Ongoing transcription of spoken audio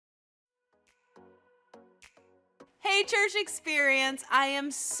Hey, Church Experience, I am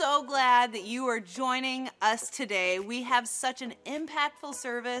so glad that you are joining us today. We have such an impactful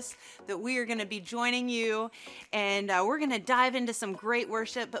service that we are going to be joining you, and we're going to dive into some great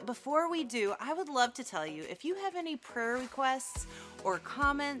worship. But before we do, I would love to tell you, if you have any prayer requests or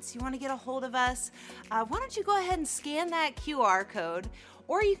comments, you want to get a hold of us, why don't you go ahead and scan that QR code,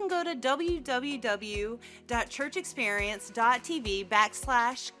 or you can go to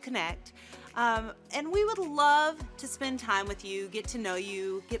www.churchexperience.tv/connect. And we would love to spend time with you, get to know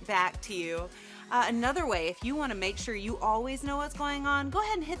you, get back to you. Another way, if you want to make sure you always know what's going on, go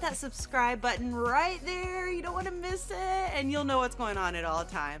ahead and hit that subscribe button right there. You don't want to miss it, and you'll know what's going on at all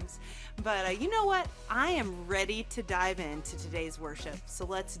times. But you know what? I am ready to dive into today's worship, so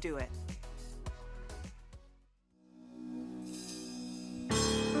let's do it.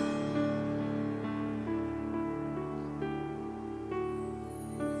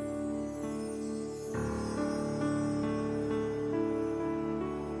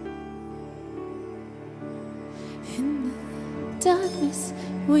 Darkness,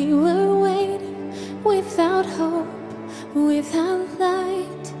 we were waiting, without hope, without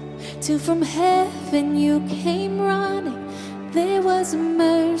light, till from heaven you came running. There was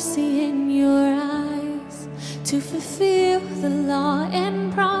mercy in your eyes, to fulfill the law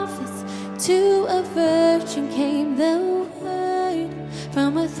and prophets. To a virgin came the word,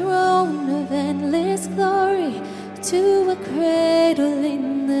 from a throne of endless glory to a cradle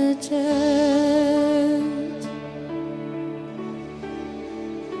in the dirt.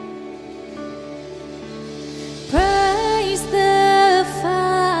 Praise the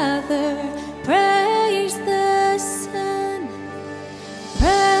Father, praise the Son,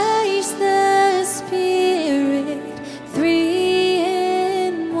 praise the Spirit, three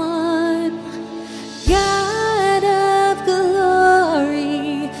in one. God of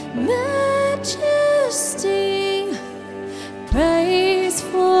glory, majesty, praise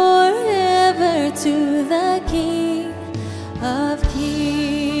forever to the King of Kings.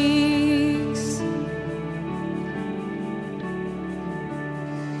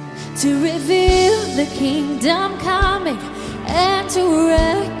 To reveal the kingdom coming, and to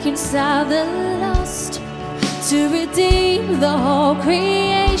reconcile the lost, to redeem the whole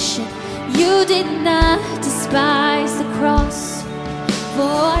creation. You did not despise the cross,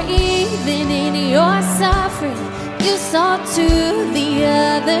 for even in your suffering you saw to the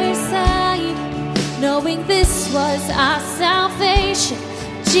other side, knowing this was our salvation.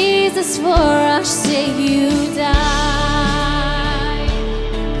 Jesus, for our sake you died.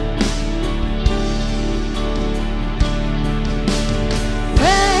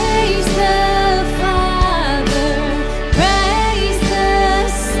 Praise the Father, praise the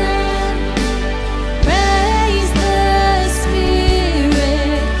Son, praise the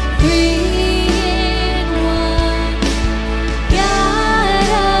Spirit, three in one. God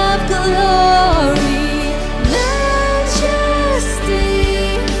of glory, majesty,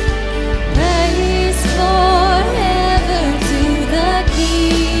 praise forever to the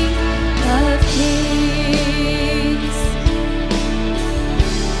King of Kings.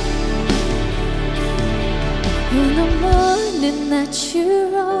 In the morning that you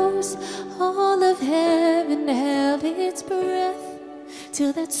rose, all of heaven held its breath,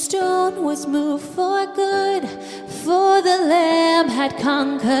 till that stone was moved for good, for the Lamb had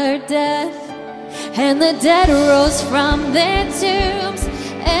conquered death. And the dead rose from their tombs,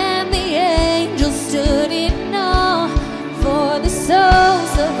 and the angels stood in awe, for the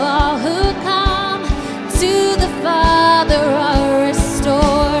souls of all who come to the Father are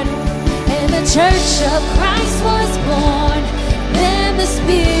restored. And the Church of Christ was born, then the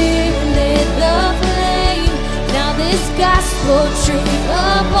Spirit lit the flame. Now this gospel truth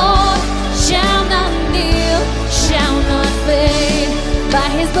of all shall not kneel, shall not fade. By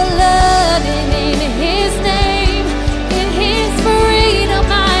His blood and in His name, in His freedom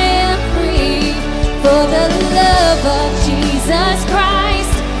I am free. For the love of Jesus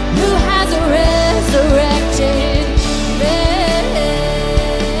Christ, who has resurrected me.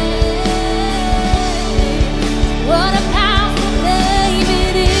 What a powerful name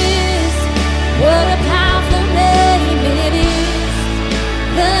it is. What a powerful name it is.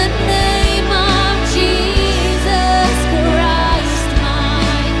 The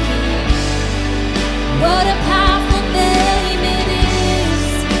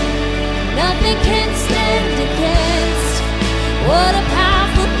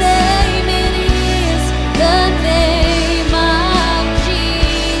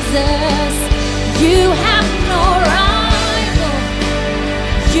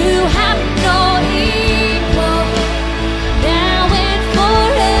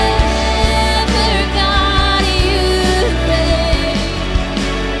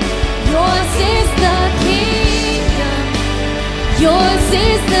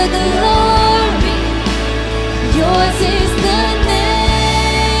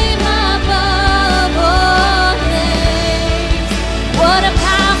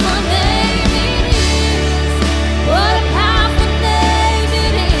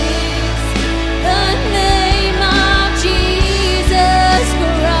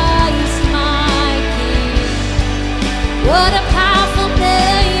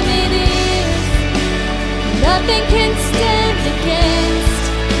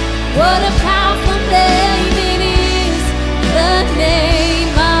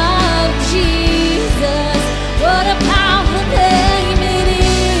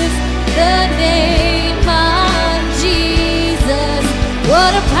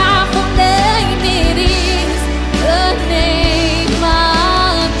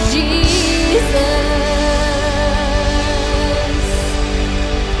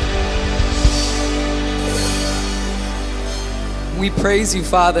We praise you,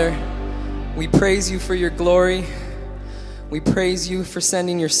 Father. We praise you for your glory. We praise you for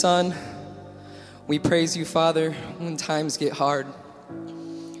sending your Son. We praise you, Father, when times get hard.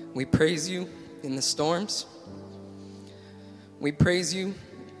 We praise you in the storms. We praise you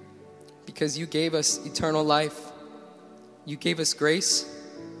because you gave us eternal life. You gave us grace.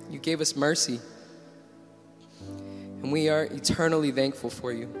 You gave us mercy. And we are eternally thankful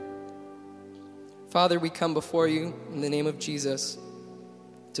for you. Father, we come before you in the name of Jesus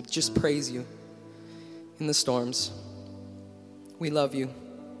to just praise you in the storms. We love you.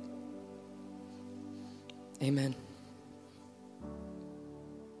 Amen.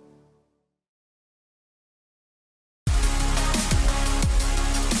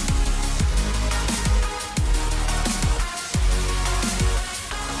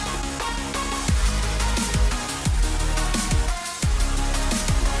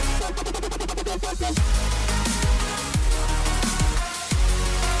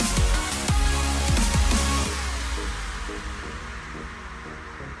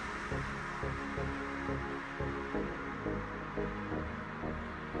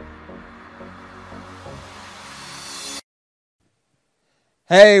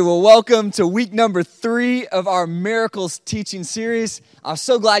 Hey, well, welcome to week number 3 of our Miracles teaching series. I'm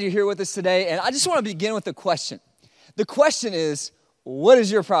so glad you're here with us today, and I just want to begin with a question. The question is, what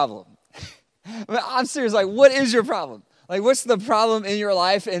is your problem? I'm serious, like, what is your problem? Like, what's the problem in your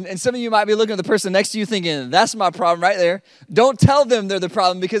life? And some of you might be looking at the person next to you thinking, that's my problem right there. Don't tell them they're the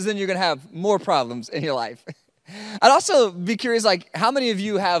problem, because then you're going to have more problems in your life. I'd also be curious, like, how many of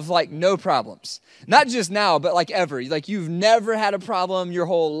you have, like, no problems? Not just now, but, like, ever. Like, you've never had a problem. Your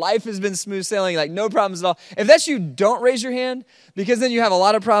whole life has been smooth sailing, like, no problems at all. If that's you, don't raise your hand, because then you have a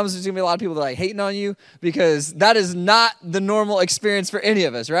lot of problems. There's going to be a lot of people that are, like, hating on you, because that is not the normal experience for any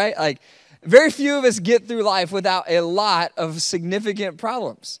of us, right? Like, very few of us get through life without a lot of significant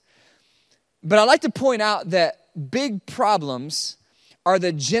problems. But I'd like to point out that big problems are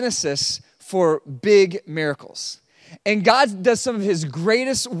the genesis for big miracles. And God does some of his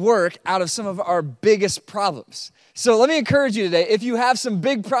greatest work out of some of our biggest problems. So let me encourage you today, if you have some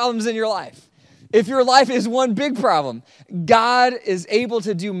big problems in your life, if your life is one big problem, God is able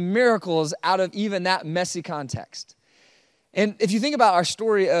to do miracles out of even that messy context. And if you think about our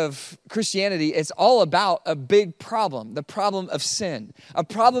story of Christianity, it's all about a big problem, the problem of sin, a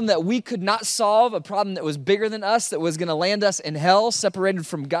problem that we could not solve, a problem that was bigger than us, that was going to land us in hell, separated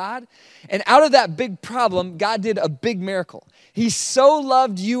from God. And out of that big problem, God did a big miracle. He so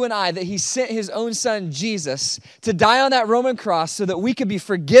loved you and I that he sent his own son, Jesus, to die on that Roman cross so that we could be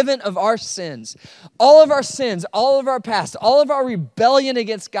forgiven of our sins, all of our past, all of our rebellion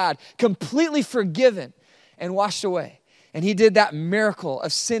against God, completely forgiven and washed away. And he did that miracle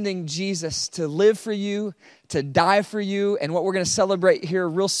of sending Jesus to live for you, to die for you. And what we're going to celebrate here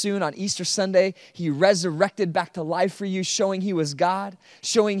real soon on Easter Sunday, he resurrected back to life for you, showing he was God,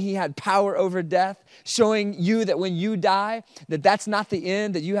 showing he had power over death, showing you that when you die, that that's not the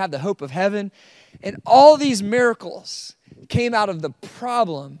end, that you have the hope of heaven. And all these miracles came out of the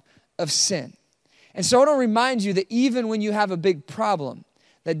problem of sin. And so I want to remind you that even when you have a big problem,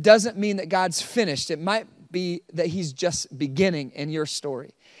 that doesn't mean that God's finished. It might be that he's just beginning in your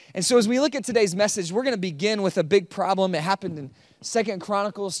story. And so as we look at today's message, we're going to begin with a big problem. It happened in 2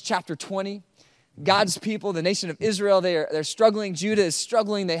 Chronicles chapter 20. God's people, the nation of Israel, they're struggling. Judah is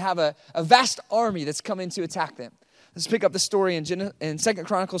struggling. They have a vast army that's coming to attack them. Let's pick up the story in 2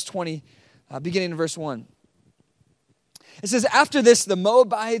 Chronicles 20, beginning in verse 1. It says, after this, the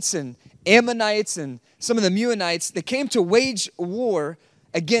Moabites and Ammonites and some of the Meunites, they came to wage war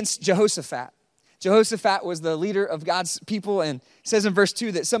against Jehoshaphat. Jehoshaphat was the leader of God's people, and it says in verse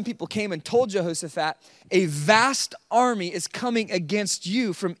 2 that some people came and told Jehoshaphat, a vast army is coming against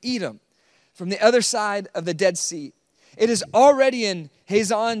you from Edom, from the other side of the Dead Sea. It is already in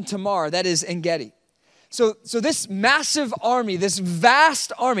Hazon Tamar, that is En Gedi. So this massive army, this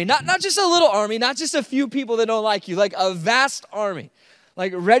vast army, not just a little army, not just a few people that don't like you, like a vast army,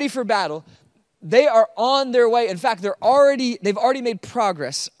 like ready for battle, they are on their way. In fact, they've already made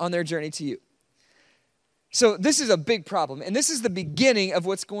progress on their journey to you. So this is a big problem, and this is the beginning of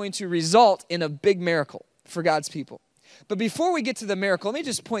what's going to result in a big miracle for God's people. But before we get to the miracle, let me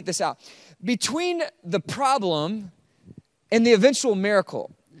just point this out. Between the problem and the eventual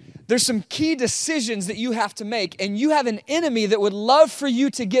miracle, there's some key decisions that you have to make, and you have an enemy that would love for you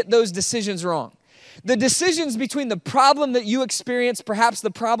to get those decisions wrong. The decisions between the problem that you experience, perhaps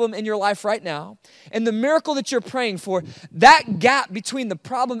the problem in your life right now, and the miracle that you're praying for, that gap between the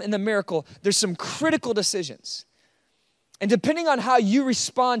problem and the miracle, there's some critical decisions. And depending on how you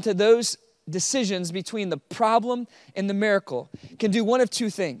respond to those decisions between the problem and the miracle can do one of two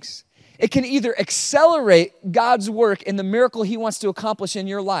things. It can either accelerate God's work in the miracle he wants to accomplish in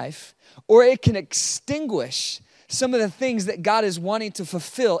your life, or it can extinguish some of the things that God is wanting to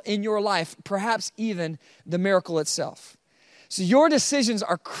fulfill in your life, perhaps even the miracle itself. So your decisions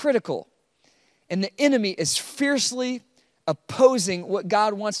are critical, and the enemy is fiercely opposing what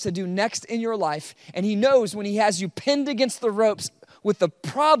God wants to do next in your life, and he knows when he has you pinned against the ropes with the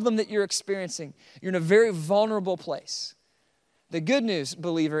problem that you're experiencing, you're in a very vulnerable place. The good news,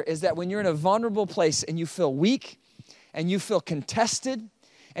 believer, is that when you're in a vulnerable place and you feel weak and you feel contested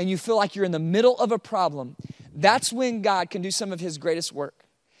and you feel like you're in the middle of a problem, that's when God can do some of his greatest work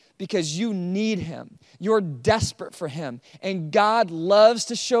because you need him. You're desperate for him. And God loves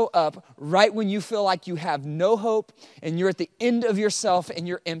to show up right when you feel like you have no hope and you're at the end of yourself and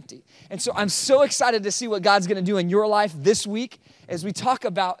you're empty. And so I'm so excited to see what God's going to do in your life this week as we talk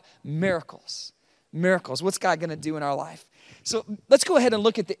about miracles. Miracles. What's God going to do in our life? So let's go ahead and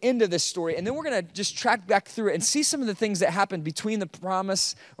look at the end of this story, and then we're going to just track back through it and see some of the things that happened between the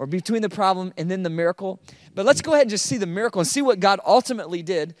promise or between the problem and then the miracle. But let's go ahead and just see the miracle and see what God ultimately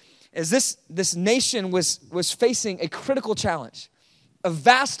did as this nation was facing a critical challenge. A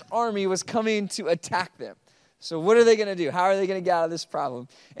vast army was coming to attack them. So what are they going to do? How are they going to get out of this problem?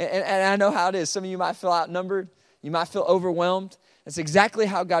 And I know how it is. Some of you might feel outnumbered. You might feel overwhelmed. That's exactly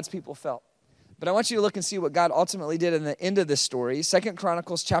how God's people felt. But I want you to look and see what God ultimately did in the end of this story. 2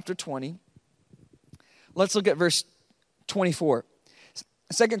 Chronicles chapter 20. Let's look at verse 24.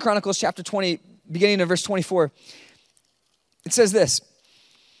 2 Chronicles chapter 20, beginning of verse 24. It says this.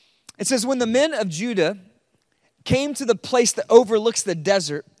 It says, when the men of Judah came to the place that overlooks the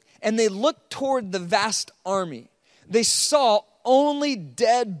desert, and they looked toward the vast army, they saw only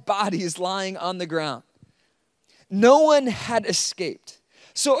dead bodies lying on the ground. No one had escaped.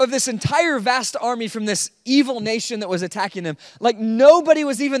 So of this entire vast army from this evil nation that was attacking them, like nobody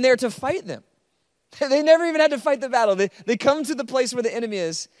was even there to fight them. They never even had to fight the battle. They come to the place where the enemy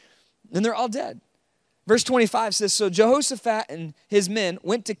is, and they're all dead. Verse 25 says, so Jehoshaphat and his men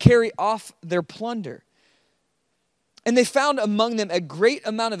went to carry off their plunder. And they found among them a great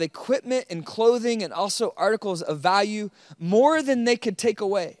amount of equipment and clothing and also articles of value, more than they could take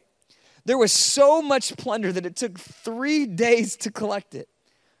away. There was so much plunder that it took 3 days to collect it.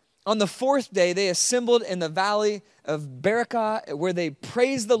 On the 4th day, they assembled in the valley of Berakah, where they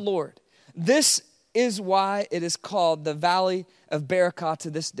praised the Lord. This is why it is called the valley of Berakah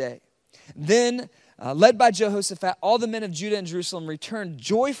to this day. Then, led by Jehoshaphat, all the men of Judah and Jerusalem returned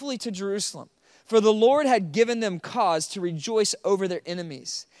joyfully to Jerusalem, for the Lord had given them cause to rejoice over their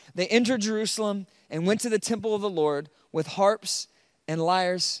enemies. They entered Jerusalem and went to the temple of the Lord with harps and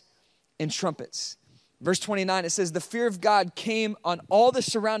lyres and trumpets. Verse 29, it says, the fear of God came on all the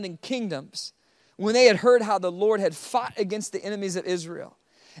surrounding kingdoms when they had heard how the Lord had fought against the enemies of Israel.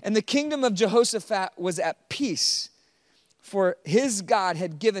 And the kingdom of Jehoshaphat was at peace, for his God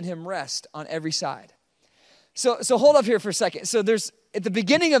had given him rest on every side. So hold up here for a second. So there's, at the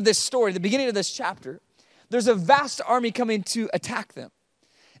beginning of this story, the beginning of this chapter, there's a vast army coming to attack them.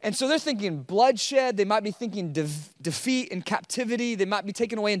 And so they're thinking bloodshed. They might be thinking defeat and captivity. They might be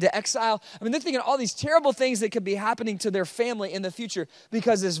taken away into exile. I mean, they're thinking all these terrible things that could be happening to their family in the future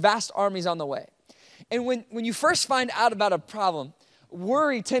because this vast army's on the way. And when you first find out about a problem,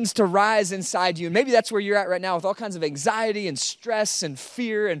 worry tends to rise inside you. And maybe that's where you're at right now with all kinds of anxiety and stress and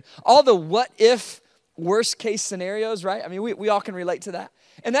fear and all the what-if worst-case scenarios, right? I mean, we all can relate to that.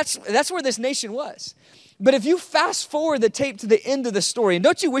 And that's where this nation was. But if you fast forward the tape to the end of the story, and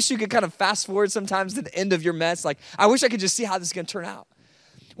don't you wish you could kind of fast forward sometimes to the end of your mess? Like, I wish I could just see how this is going to turn out.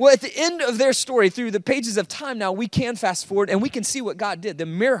 Well, at the end of their story, through the pages of time now, we can fast forward and we can see what God did, the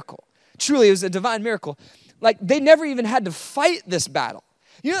miracle. Truly, it was a divine miracle. Like, they never even had to fight this battle.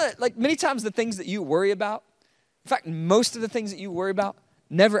 You know, like many times the things that you worry about, in fact, most of the things that you worry about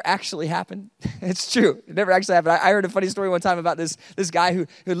never actually happened. It's true. It never actually happened. I heard a funny story one time about this guy who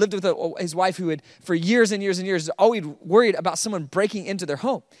lived with his wife who had, for years and years and years, always worried about someone breaking into their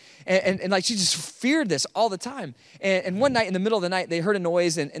home. And like she just feared this all the time. And one night in the middle of the night, they heard a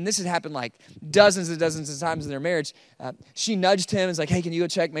noise, and this had happened like dozens and dozens of times in their marriage. She nudged him and was like, hey, can you go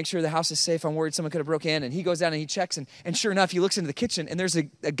check, make sure the house is safe? I'm worried someone could have broke in. And he goes down and he checks, and sure enough, he looks into the kitchen, and there's a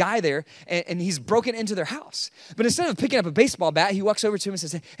guy there, and he's broken into their house. But instead of picking up a baseball bat, he walks over to him and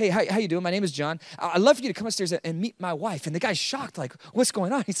says, hey, how you doing? My name is John. I'd love for you to come upstairs and meet my wife. And the guy's shocked, like, what's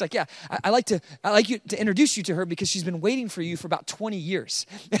going on? He's like, yeah, I'd like you to introduce you to her because she's been waiting for you for about 20 years.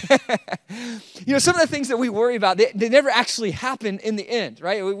 Some of the things that we worry about, they never actually happen in the end,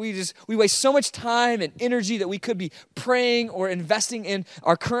 right? We waste so much time and energy that we could be praying or investing in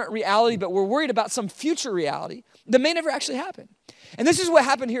our current reality, but we're worried about some future reality that may never actually happen. And this is what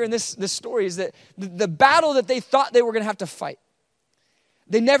happened here in this story, is that the battle that they thought they were going to have to fight,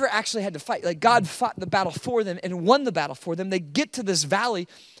 they never actually had to fight. Like, God fought the battle for them and won the battle for them. They get to this valley,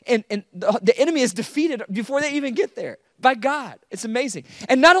 and the enemy is defeated before they even get there by God. It's amazing.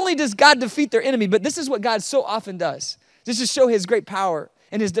 And not only does God defeat their enemy, but this is what God so often does, just to show his great power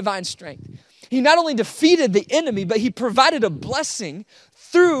and his divine strength. He not only defeated the enemy, but he provided a blessing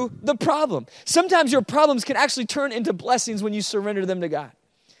through the problem. Sometimes your problems can actually turn into blessings when you surrender them to God.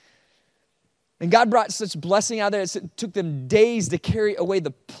 And God brought such blessing out there, it took them days to carry away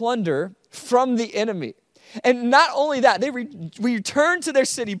the plunder from the enemy. And not only that, they returned to their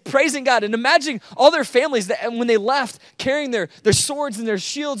city praising God. And imagine all their families that when they left, carrying their swords and their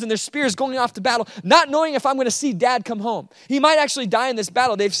shields and their spears going off to battle, not knowing if I'm going to see dad come home. He might actually die in this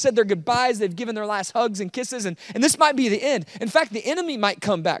battle. They've said their goodbyes. They've given their last hugs and kisses. And this might be the end. In fact, the enemy might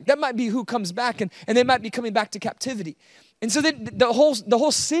come back. That might be who comes back. And they might be coming back to captivity. And so the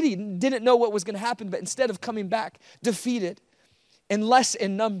whole city didn't know what was going to happen. But instead of coming back defeated and less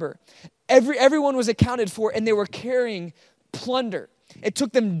in number, everyone was accounted for, and they were carrying plunder. It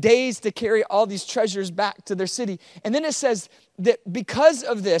took them days to carry all these treasures back to their city. And then it says that because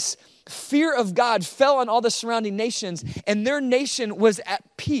of this, fear of God fell on all the surrounding nations, and their nation was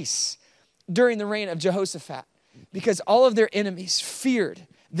at peace during the reign of Jehoshaphat, because all of their enemies feared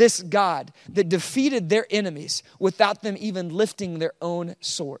this God that defeated their enemies without them even lifting their own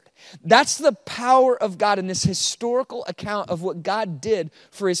sword. That's the power of God in this historical account of what God did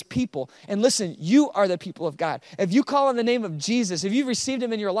for his people. And listen, you are the people of God. If you call on the name of Jesus, if you've received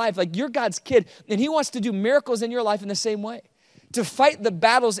him in your life, like, you're God's kid, and he wants to do miracles in your life in the same way, to fight the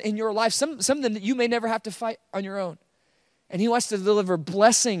battles in your life, something that you may never have to fight on your own. And he wants to deliver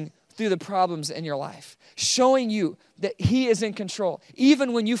blessing through the problems in your life, showing you that he is in control,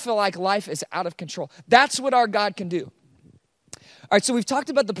 even when you feel like life is out of control. That's what our God can do. All right, so we've talked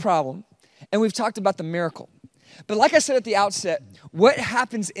about the problem, and we've talked about the miracle. But like I said at the outset, what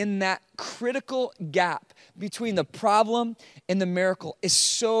happens in that critical gap between the problem and the miracle is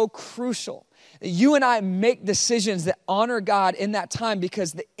so crucial. You and I make decisions that honor God in that time,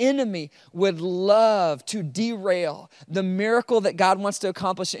 because the enemy would love to derail the miracle that God wants to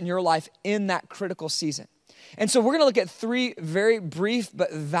accomplish in your life in that critical season. And so we're going to look at 3 very brief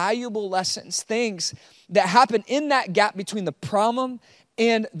but valuable lessons, things that happen in that gap between the problem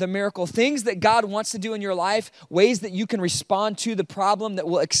and the miracle, things that God wants to do in your life, ways that you can respond to the problem that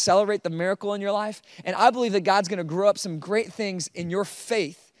will accelerate the miracle in your life. And I believe that God's going to grow up some great things in your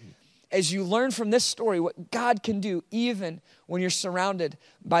faith as you learn from this story what God can do even when you're surrounded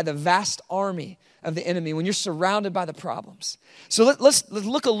by the vast army of the enemy, when you're surrounded by the problems. So let's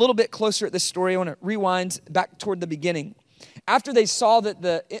look a little bit closer at this story. I want to rewind back toward the beginning. After they saw that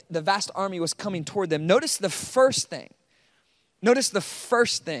the vast army was coming toward them, notice the first thing.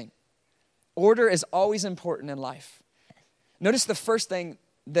 Order is always important in life. Notice the first thing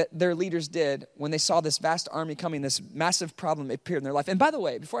that their leaders did when they saw this vast army coming, this massive problem appeared in their life. And by the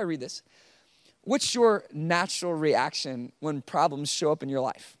way, before I read this, what's your natural reaction when problems show up in your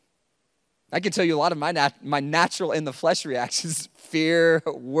life? I can tell you a lot of my natural in the flesh reactions: fear,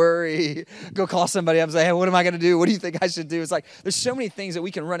 worry, go call somebody up and say, hey, what am I going to do? What do you think I should do? It's like there's so many things that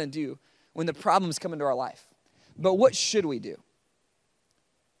we can run and do when the problems come into our life. But what should we do?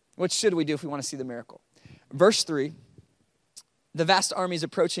 What should we do if we want to see the miracle? Verse 3, the vast army is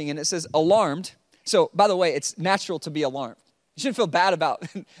approaching, and it says, alarmed. So, by the way, it's natural to be alarmed. You shouldn't feel bad about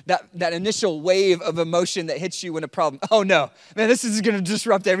that initial wave of emotion that hits you when a problem. Oh no, man, this is going to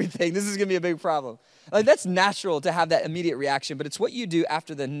disrupt everything. This is going to be a big problem. Like, that's natural to have that immediate reaction, but it's what you do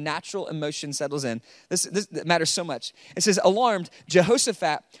after the natural emotion settles in. This matters so much. It says, alarmed,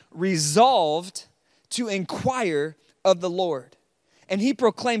 Jehoshaphat resolved to inquire of the Lord, and he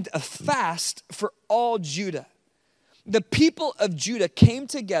proclaimed a fast for all Judah. The people of Judah came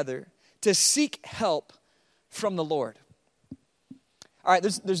together to seek help from the Lord. All right,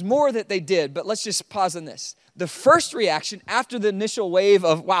 there's more that they did, but let's just pause on this. The first reaction after the initial wave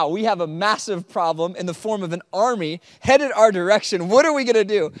of, wow, we have a massive problem in the form of an army headed our direction. What are we going to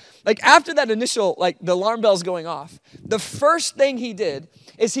do? Like, after that initial, the alarm bells going off, the first thing he did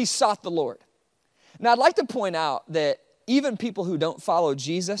is he sought the Lord. Now, I'd like to point out that even people who don't follow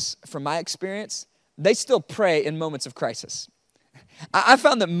Jesus, from my experience, they still pray in moments of crisis. I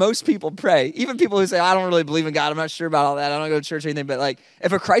found that most people pray, even people who say, I don't really believe in God, I'm not sure about all that, I don't go to church or anything, but like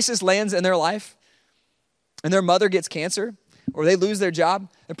if a crisis lands in their life and their mother gets cancer or they lose their job,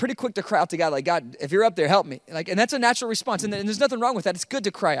 they're pretty quick to cry out to God, like, God, if you're up there, help me. Like, and that's a natural response, and there's nothing wrong with that. It's good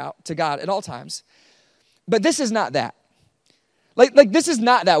to cry out to God at all times. But this is not that. Like this is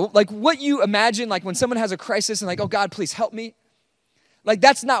not that. Like what you imagine, like when someone has a crisis and like, oh God, please help me. Like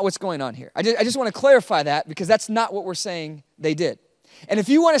that's not what's going on here. I just want to clarify that because that's not what we're saying they did. And if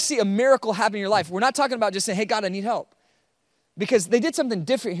you want to see a miracle happen in your life, we're not talking about just saying, hey God, I need help. Because they did something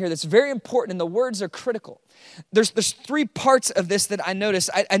different here that's very important, and the words are critical. There's 3 parts of this that I noticed.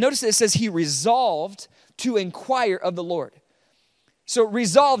 I noticed that it says he resolved to inquire of the Lord. So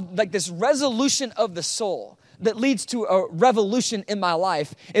resolved, like this resolution of the soul that leads to a revolution in my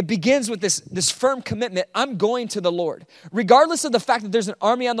life. It begins with this firm commitment. I'm going to the Lord. Regardless of the fact that there's an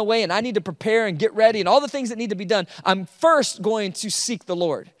army on the way and I need to prepare and get ready and all the things that need to be done, I'm first going to seek the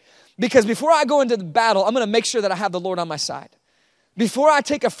Lord. Because before I go into the battle, I'm going to make sure that I have the Lord on my side. Before I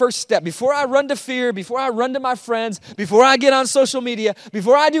take a first step, before I run to fear, before I run to my friends, before I get on social media,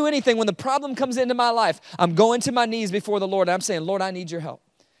 before I do anything, when the problem comes into my life, I'm going to my knees before the Lord and I'm saying, Lord, I need your help.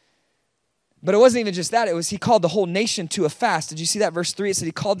 But it wasn't even just that. It was he called the whole nation to a fast. Did you see that? Verse 3, it said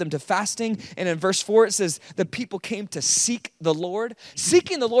he called them to fasting. And in verse 4, it says the people came to seek the Lord.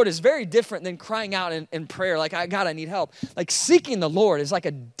 Seeking the Lord is very different than crying out in prayer like, God, I need help. Like seeking the Lord is like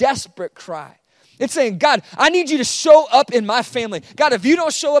a desperate cry. It's saying, God, I need you to show up in my family. God, if you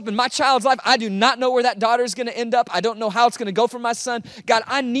don't show up in my child's life, I do not know where that daughter is going to end up. I don't know how it's going to go for my son. God,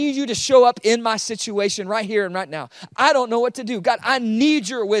 I need you to show up in my situation right here and right now. I don't know what to do. God, I need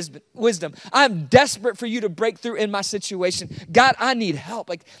your wisdom. I'm desperate for you to break through in my situation. God, I need help.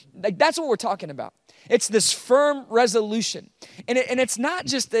 Like that's what we're talking about. It's this firm resolution. And it's not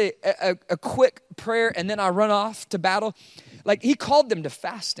just a quick prayer and then I run off to battle. Like he called them to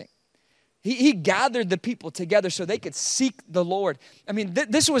fasting. He gathered the people together so they could seek the Lord. I mean,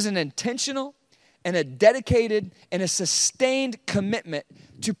 this was an intentional and a dedicated and a sustained commitment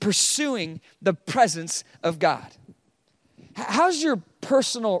to pursuing the presence of God. How's your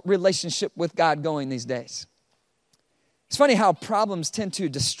personal relationship with God going these days? It's funny how problems tend to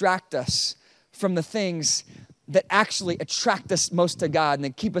distract us from the things that actually attract us most to God and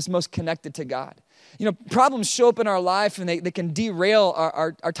that keep us most connected to God. You know, problems show up in our life and they can derail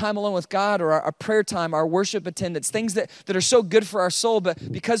our time alone with God or our prayer time, our worship attendance, things that are so good for our soul,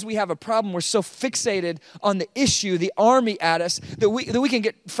 but because we have a problem, we're so fixated on the issue, the army at us, that we can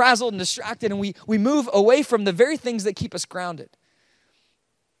get frazzled and distracted and we move away from the very things that keep us grounded.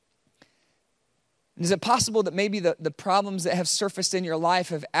 And is it possible that maybe the problems that have surfaced in your life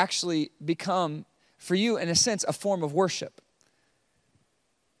have actually become, for you, in a sense, a form of worship?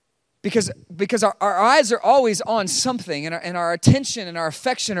 Because our eyes are always on something and our attention and our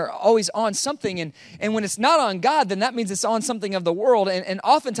affection are always on something. And when it's not on God, then that means it's on something of the world. And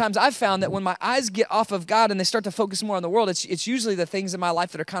oftentimes I've found that when my eyes get off of God and they start to focus more on the world, it's usually the things in my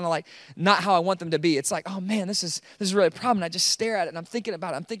life that are kind of like not how I want them to be. It's like, oh man, this is really a problem. And I just stare at it and I'm thinking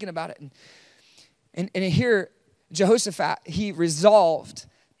about it. And here, Jehoshaphat, he resolved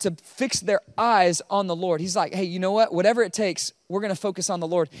to fix their eyes on the Lord. He's like, hey, you know what? Whatever it takes, we're going to focus on the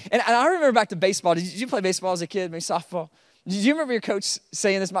Lord. And I remember back to baseball. Did you play baseball as a kid, maybe softball? Did you remember your coach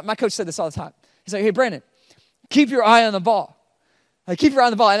saying this? My coach said this all the time. He's like, hey, Brandon, keep your eye on the ball. Like, keep your eye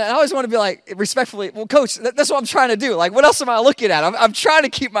on the ball. And I always want to be like, respectfully, well, coach, that's what I'm trying to do. Like, what else am I looking at? I'm trying to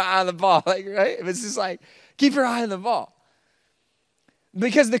keep my eye on the ball, like, right? It's just like, keep your eye on the ball.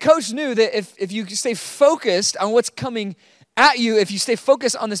 Because the coach knew that if you stay focused on what's coming at you, if you stay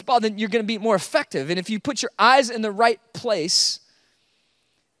focused on this ball, then you're going to be more effective. And if you put your eyes in the right place,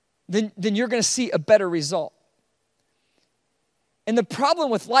 then you're going to see a better result. And the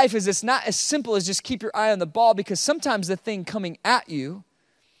problem with life is it's not as simple as just keep your eye on the ball, because sometimes the thing coming at you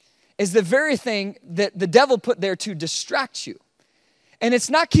is the very thing that the devil put there to distract you. And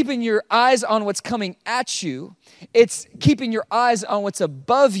it's not keeping your eyes on what's coming at you. It's keeping your eyes on what's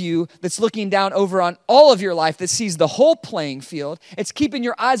above you, that's looking down over on all of your life, that sees the whole playing field. It's keeping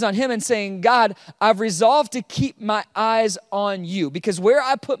your eyes on him and saying, God, I've resolved to keep my eyes on you, because where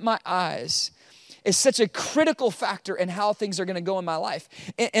I put my eyes is such a critical factor in how things are going to go in my life.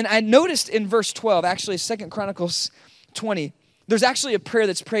 And I noticed in verse 12, actually 2 Chronicles 20, there's actually a prayer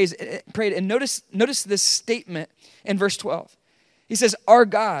that's prayed. And notice this statement in verse 12. He says, our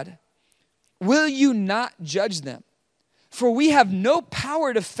God, will you not judge them? For we have no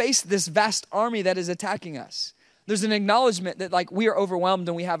power to face this vast army that is attacking us. There's an acknowledgement that like we are overwhelmed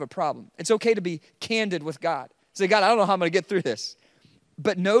and we have a problem. It's okay to be candid with God. Say, God, I don't know how I'm going to get through this.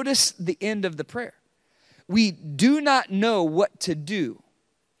 But notice the end of the prayer. We do not know what to do,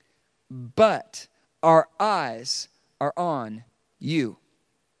 but our eyes are on you.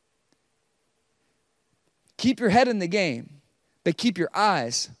 Keep your head in the game, but keep your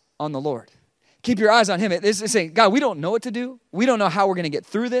eyes on the Lord. Keep your eyes on him. It's saying, God, we don't know what to do. We don't know how we're going to get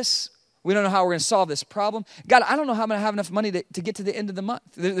through this. We don't know how we're going to solve this problem. God, I don't know how I'm going to have enough money to get to the end of the month.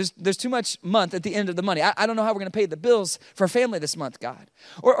 There's too much month at the end of the money. I don't know how we're going to pay the bills for our family this month, God.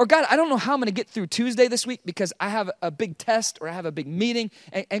 Or God, I don't know how I'm going to get through Tuesday this week because I have a big test or I have a big meeting.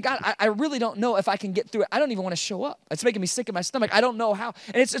 And God, I really don't know if I can get through it. I don't even want to show up. It's making me sick in my stomach. I don't know how.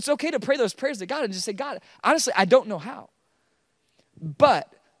 And it's okay to pray those prayers to God and just say, God, honestly, I don't know how.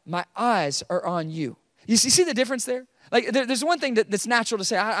 But my eyes are on you. You see the difference there? Like, there's one thing that's natural to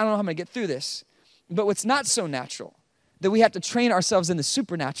say, I don't know how I'm going to get through this. But what's not so natural, that we have to train ourselves in the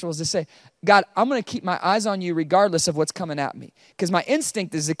supernatural, is to say, God, I'm going to keep my eyes on you regardless of what's coming at me. Because my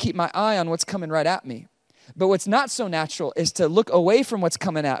instinct is to keep my eye on what's coming right at me. But what's not so natural is to look away from what's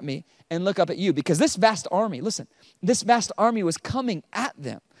coming at me and look up at you. Because this vast army, listen, this vast army was coming at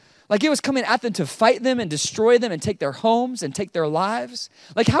them. Like it was coming at them to fight them and destroy them and take their homes and take their lives.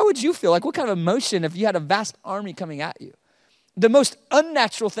 Like how would you feel? Like what kind of emotion if you had a vast army coming at you? The most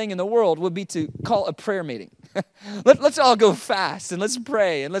unnatural thing in the world would be to call a prayer meeting. Let's all go fast and let's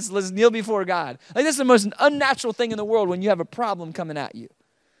pray and let's kneel before God. Like this is the most unnatural thing in the world when you have a problem coming at you.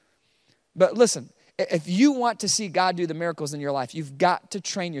 But listen, if you want to see God do the miracles in your life, you've got to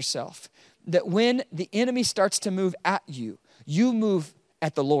train yourself that when the enemy starts to move at you, you move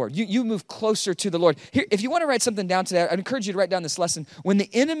at the Lord. You move closer to the Lord. Here, if you want to write something down today, I'd encourage you to write down this lesson. When the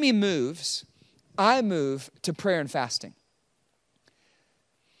enemy moves, I move to prayer and fasting.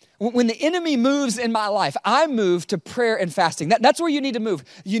 When the enemy moves in my life, I move to prayer and fasting. That's where you need to move.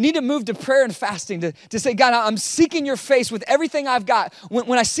 You need to move to prayer and fasting to say, God, I'm seeking your face with everything I've got.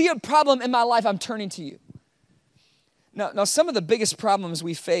 When I see a problem in my life, I'm turning to you. Now, some of the biggest problems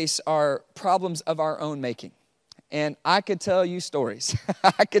we face are problems of our own making. And I could tell you stories.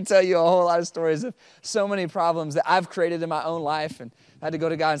 I could tell you a whole lot of stories of so many problems that I've created in my own life. And I had to go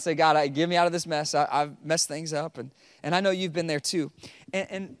to God and say, God, get me out of this mess. I've messed things up. And I know you've been there too.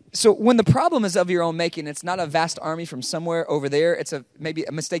 And so when the problem is of your own making, it's not a vast army from somewhere over there. It's maybe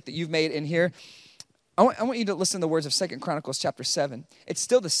a mistake that you've made in here. I want you to listen to the words of 2 Chronicles chapter 7. It's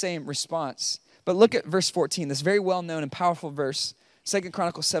still the same response. But look at verse 14, this very well-known and powerful verse, 2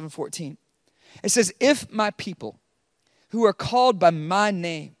 Chronicles 7:14. It says, if my people who are called by my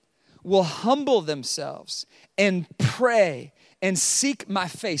name will humble themselves and pray and seek my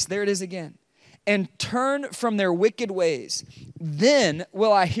face, there it is again, and turn from their wicked ways, then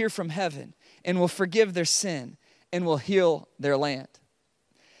will I hear from heaven and will forgive their sin and will heal their land.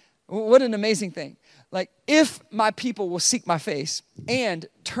 What an amazing thing. Like, if my people will seek my face and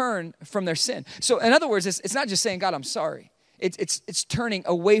turn from their sin. So in other words, it's not just saying, God, I'm sorry. It's turning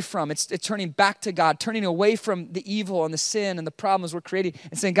away from, it's turning back to God, turning away from the evil and the sin and the problems we're creating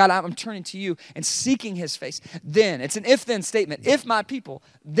and saying, God, I'm turning to you and seeking his face. Then, it's an if-then statement. If my people,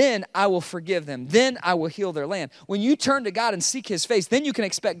 then I will forgive them. Then I will heal their land. When you turn to God and seek his face, then you can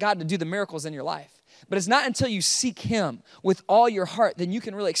expect God to do the miracles in your life. But it's not until you seek him with all your heart, then you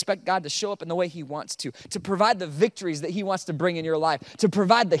can really expect God to show up in the way he wants to provide the victories that he wants to bring in your life, to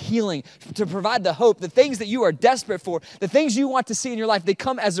provide the healing, to provide the hope, the things that you are desperate for, the things you want to see in your life, they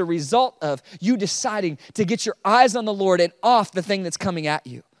come as a result of you deciding to get your eyes on the Lord and off the thing that's coming at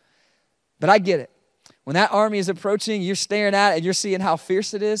you. But I get it. When that army is approaching, you're staring at it and you're seeing how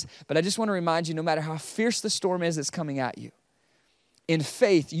fierce it is. But I just want to remind you, no matter how fierce the storm is that's coming at you, in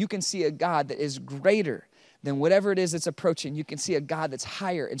faith, you can see a God that is greater than whatever it is that's approaching. You can see a God that's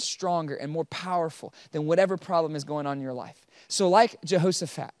higher and stronger and more powerful than whatever problem is going on in your life. So like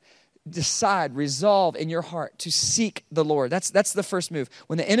Jehoshaphat, decide, resolve in your heart to seek the Lord. That's the first move.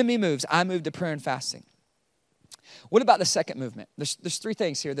 When the enemy moves, I move to prayer and fasting. What about the second movement? There's three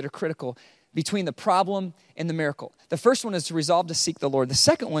things here that are critical between the problem and the miracle. The first one is to resolve to seek the Lord. The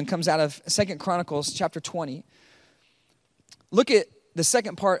second one comes out of 2 Chronicles chapter 20. Look at the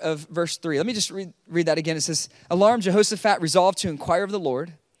second part of verse 3. Let me just read that again. It says, alarmed Jehoshaphat resolved to inquire of the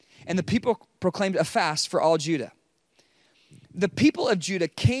Lord, and the people proclaimed a fast for all Judah. The people of Judah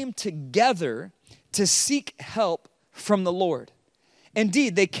came together to seek help from the Lord.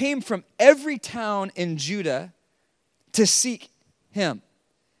 Indeed, they came from every town in Judah to seek him.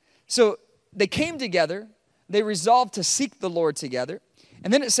 So they came together, they resolved to seek the Lord together.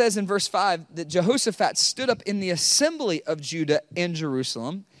 And then it says in verse 5 that Jehoshaphat stood up in the assembly of Judah in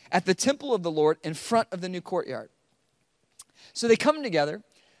Jerusalem at the temple of the Lord in front of the new courtyard. So they come together,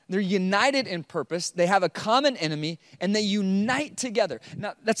 they're united in purpose, they have a common enemy, and they unite together.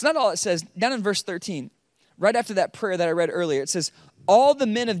 Now, that's not all it says. Down in verse 13, right after that prayer that I read earlier, it says, all the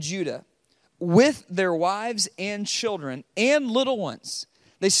men of Judah with their wives and children and little ones,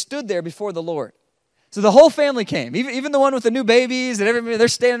 they stood there before the Lord. So the whole family came, even the one with the new babies and everybody, they're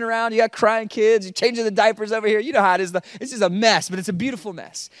standing around. You got crying kids, you're changing the diapers over here. You know how it is. It's just a mess, but it's a beautiful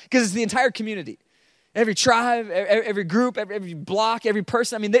mess because it's the entire community. Every tribe, every group, every block, every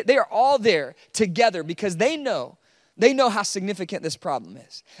person. I mean, they are all there together because they know how significant this problem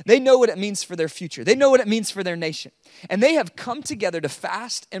is. They know what it means for their future. They know what it means for their nation. And they have come together to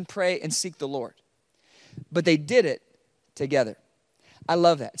fast and pray and seek the Lord. But they did it together. I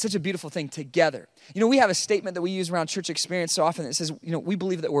love that. It's such a beautiful thing, together. You know, we have a statement that we use around church experience so often that says, you know, we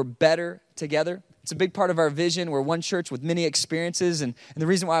believe that we're better together. It's a big part of our vision. We're one church with many experiences. And the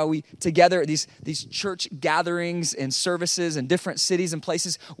reason why we together, these church gatherings and services in different cities and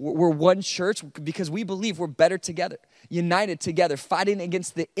places, we're one church because we believe we're better together, united together, fighting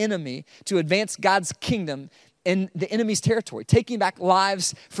against the enemy to advance God's kingdom in the enemy's territory, taking back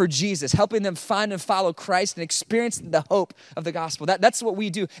lives for Jesus, helping them find and follow Christ and experience the hope of the gospel. That's what we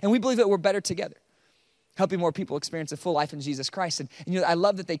do. And we believe that we're better together, helping more people experience a full life in Jesus Christ. And you know, I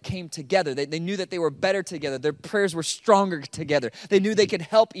love that they came together. They knew that they were better together. Their prayers were stronger together. They knew they could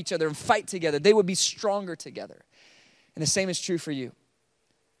help each other and fight together. They would be stronger together. And the same is true for you.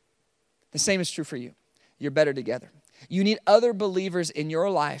 The same is true for you. You're better together. You need other believers in your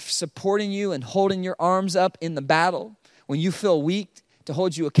life supporting you and holding your arms up in the battle when you feel weak, to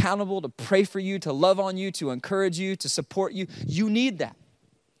hold you accountable, to pray for you, to love on you, to encourage you, to support you. You need that.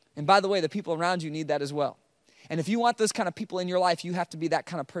 And by the way, the people around you need that as well. And if you want those kind of people in your life, you have to be that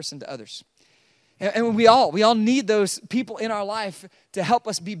kind of person to others. And we all need those people in our life to help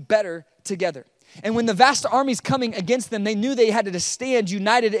us be better together. And when the vast army's coming against them, they knew they had to stand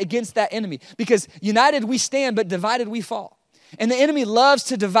united against that enemy. Because united we stand, but divided we fall. And the enemy loves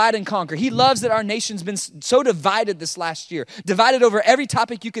to divide and conquer. He loves that our nation's been so divided this last year. Divided over every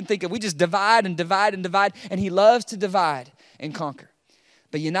topic you can think of. We just divide and divide and divide. And he loves to divide and conquer.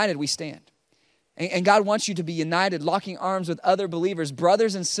 But united we stand. And God wants you to be united, locking arms with other believers,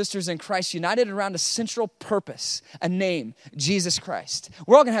 brothers and sisters in Christ, united around a central purpose, a name, Jesus Christ.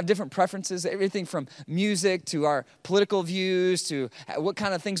 We're all going to have different preferences, everything from music to our political views to what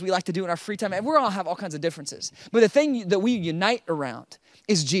kind of things we like to do in our free time. And we're all have all kinds of differences. But the thing that we unite around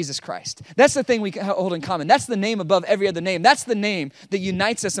is Jesus Christ. That's the thing we hold in common. That's the name above every other name. That's the name that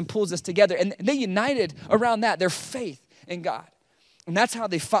unites us and pulls us together. And they united around that, their faith in God. And that's how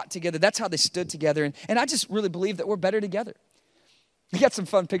they fought together. That's how they stood together. And I just really believe that we're better together. We got some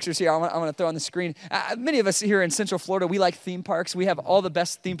fun pictures here I want to throw on the screen. Many of us here in Central Florida, we like theme parks. We have all the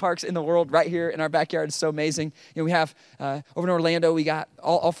best theme parks in the world right here in our backyard. It's so amazing. You know, we have, over in Orlando, we got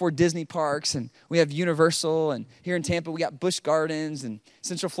all 4 Disney parks, and we have Universal, and here in Tampa, we got Busch Gardens, and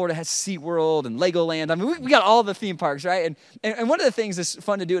Central Florida has SeaWorld and Legoland. I mean, we got all the theme parks, right? And one of the things that's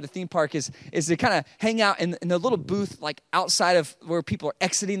fun to do at a theme park is to kind of hang out in the little booth, like outside of where people are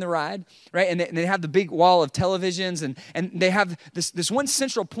exiting the ride, right? And they have the big wall of televisions, and they have this one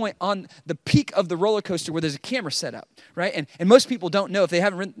central point on the peak of the roller coaster where there's a camera set up, right? And most people don't know, if they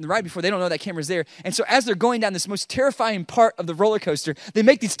haven't ridden the ride before, they don't know that camera's there. And so as they're going down this most terrifying part of the roller coaster, they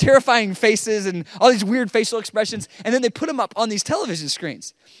make these terrifying faces and all these weird facial expressions, and then they put them up on these television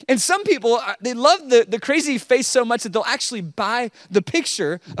screens. And some people, they love the crazy face so much that they'll actually buy the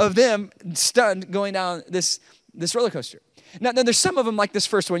picture of them stunned going down this roller coaster. Now, there's some of them like this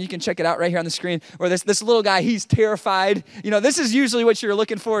first one. You can check it out right here on the screen. Or this little guy, he's terrified. You know, this is usually what you're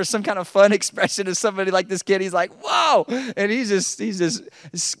looking for, is some kind of fun expression of somebody like this kid. He's like, whoa! And he's just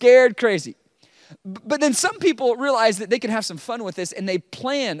scared crazy. But then some people realize that they can have some fun with this, and they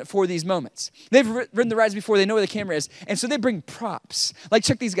plan for these moments. They've ridden the rides before. They know where the camera is. And so they bring props. Like,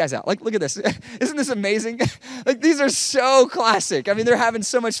 check these guys out. Like, look at this. Isn't this amazing? Like, these are so classic. I mean, they're having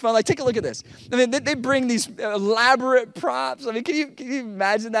so much fun. Like, take a look at this. I mean, they bring these elaborate props. I mean, can you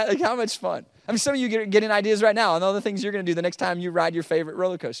imagine that? Like, how much fun? I mean, some of you getting ideas right now on all the things you're going to do the next time you ride your favorite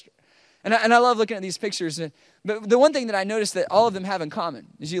roller coaster. And I love looking at these pictures. But the one thing that I noticed that all of them have in common,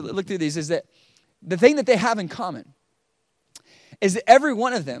 as you look through these, is that the thing that they have in common is that every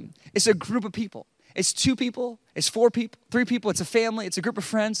one of them is a group of people. It's 2 people, it's 4 people, 3 people, it's a family, it's a group of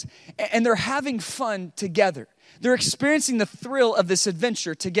friends, and they're having fun together. They're experiencing the thrill of this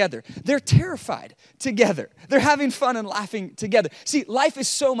adventure together. They're terrified together. They're having fun and laughing together. See, life is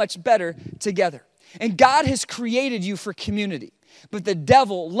so much better together. And God has created you for community. But the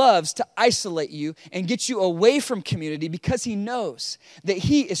devil loves to isolate you and get you away from community because he knows that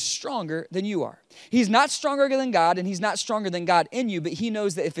he is stronger than you are. He's not stronger than God, and he's not stronger than God in you, but he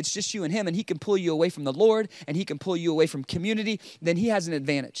knows that if it's just you and him, and he can pull you away from the Lord, and he can pull you away from community, then he has an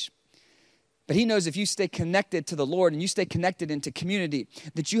advantage. But he knows if you stay connected to the Lord and you stay connected into community,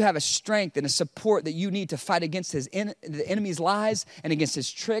 that you have a strength and a support that you need to fight against the enemy's lies and against his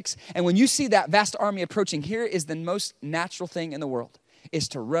tricks. And when you see that vast army approaching, here is the most natural thing in the world, is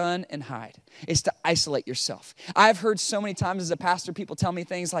to run and hide, is to isolate yourself. I've heard so many times as a pastor, people tell me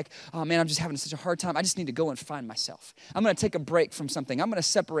things like, oh man, I'm just having such a hard time. I just need to go and find myself. I'm going to take a break from something. I'm going to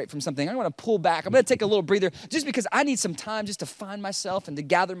separate from something. I'm going to pull back. I'm going to take a little breather just because I need some time just to find myself and to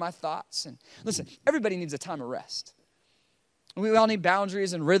gather my thoughts. And listen, everybody needs a time of rest. We all need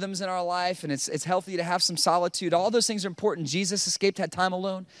boundaries and rhythms in our life, and it's healthy to have some solitude. All those things are important. Jesus escaped, had time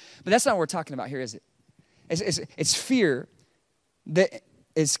alone. But that's not what we're talking about here, is it? It's fear that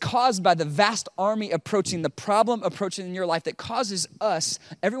is caused by the vast army approaching, the problem approaching in your life that causes us,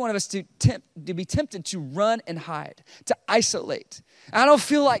 every one of us, to be tempted to run and hide, to isolate. I don't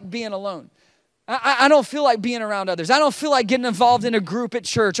feel like being alone. I don't feel like being around others. I don't feel like getting involved in a group at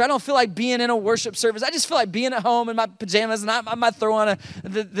church. I don't feel like being in a worship service. I just feel like being at home in my pajamas, and I might throw on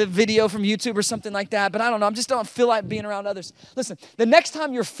the video from YouTube or something like that, but I don't know. I just don't feel like being around others. Listen, the next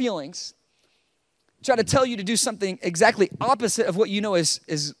time your feelings try to tell you to do something exactly opposite of what you know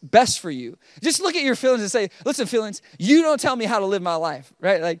is best for you, just look at your feelings and say, listen, feelings, you don't tell me how to live my life,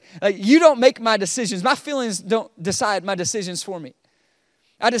 right? Like you don't make my decisions. My feelings don't decide my decisions for me.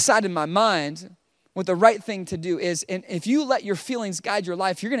 I decide in my mind what the right thing to do is, and if you let your feelings guide your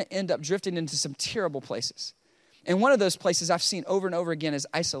life, you're going to end up drifting into some terrible places. And one of those places I've seen over and over again is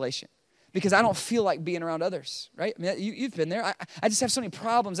isolation. Because I don't feel like being around others, right? I mean, you've been there. I just have so many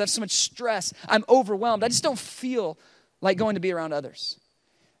problems. I have so much stress. I'm overwhelmed. I just don't feel like going to be around others.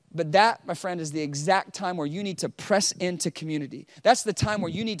 But that, my friend, is the exact time where you need to press into community. That's the time where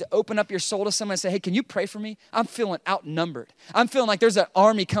you need to open up your soul to someone and say, hey, can you pray for me? I'm feeling outnumbered. I'm feeling like there's an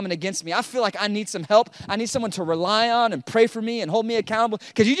army coming against me. I feel like I need some help. I need someone to rely on and pray for me and hold me accountable.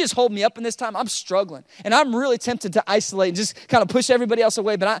 Because you just hold me up in this time. I'm struggling. And I'm really tempted to isolate and just kind of push everybody else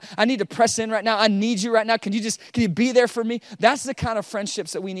away. But I need to press in right now. I need you right now. Can you be there for me? That's the kind of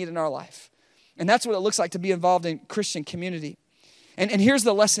friendships that we need in our life. And that's what it looks like to be involved in Christian community. And here's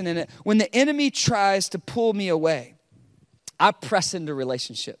the lesson in it. When the enemy tries to pull me away, I press into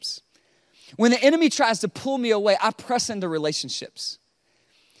relationships. When the enemy tries to pull me away, I press into relationships.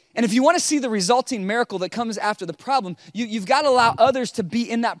 And if you want to see the resulting miracle that comes after the problem, you've got to allow others to be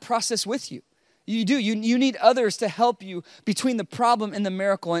in that process with you. You do. You need others to help you between the problem and the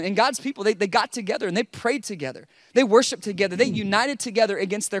miracle. And God's people, they got together and they prayed together. They worshiped together. They united together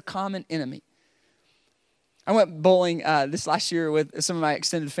against their common enemy. I went bowling this last year with some of my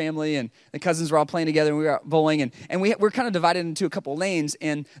extended family, and the cousins were all playing together, and we were out bowling, and we're kind of divided into a couple lanes,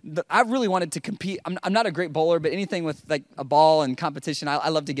 and I really wanted to compete. I'm not a great bowler, but anything with like a ball and competition, I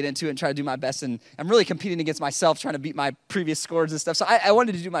love to get into it and try to do my best, and I'm really competing against myself, trying to beat my previous scores and stuff, so I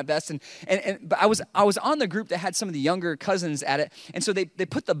wanted to do my best, but I was on the group that had some of the younger cousins at it, and so they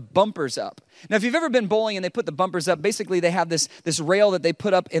put the bumpers up. Now, if you've ever been bowling and they put the bumpers up, basically they have this rail that they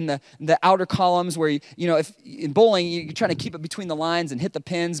put up in the outer columns where, if in bowling, you're trying to keep it between the lines and hit the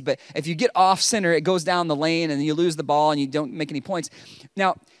pins, but if you get off center, it goes down the lane and you lose the ball and you don't make any points.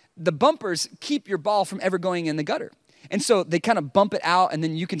 Now, the bumpers keep your ball from ever going in the gutter. And so they kind of bump it out, and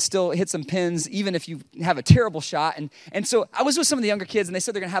then you can still hit some pins even if you have a terrible shot. And so I was with some of the younger kids, and they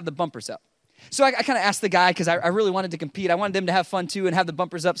said they're going to have the bumpers up. So I kind of asked the guy, because I really wanted to compete. I wanted them to have fun too and have the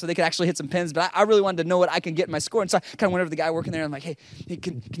bumpers up so they could actually hit some pins. But I really wanted to know what I can get in my score. And so I kind of went over to the guy working there, and I'm like, hey,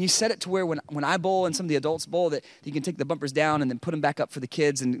 can you set it to where when I bowl and some of the adults bowl that you can take the bumpers down and then put them back up for the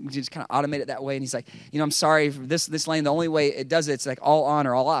kids and just kind of automate it that way? And he's like, I'm sorry, for this lane, the only way it does it, it's like all on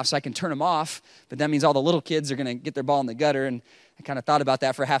or all off. So I can turn them off, but that means all the little kids are going to get their ball in the gutter. And I kind of thought about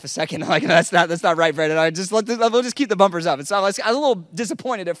that for half a second. I'm like, that's not right, Brandon. We'll just keep the bumpers up. I was a little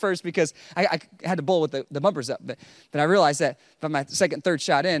disappointed at first because I had to bowl with the bumpers up. But I realized that by my second, third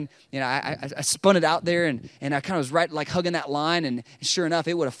shot in, I spun it out there and I kind of was right, like hugging that line. And sure enough,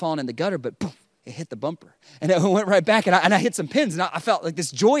 it would have fallen in the gutter, but boom, it hit the bumper. And it went right back, and I hit some pins, and I felt like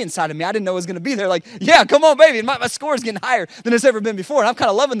this joy inside of me. I didn't know it was going to be there. Like, yeah, come on, baby. And my score is getting higher than it's ever been before, and I'm kind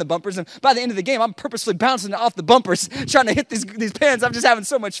of loving the bumpers. And by the end of the game, I'm purposely bouncing off the bumpers, trying to hit these pins. I'm just having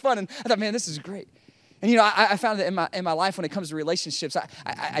so much fun, and I thought, man, this is great. And, I found that in my life when it comes to relationships,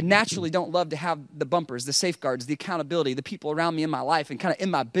 I naturally don't love to have the bumpers, the safeguards, the accountability, the people around me in my life and kind of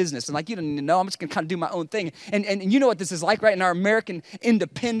in my business. And like, you don't need to know, I'm just going to kind of do my own thing. And you know what this is like, right? In our American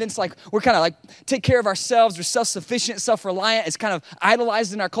independence, like we're kind of like take care of ourselves. We're self-sufficient, self-reliant. It's kind of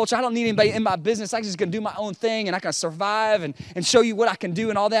idolized in our culture. I don't need anybody in my business. I'm just going to do my own thing and I can survive and show you what I can do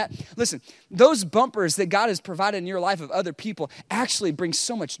and all that. Listen, those bumpers that God has provided in your life of other people actually bring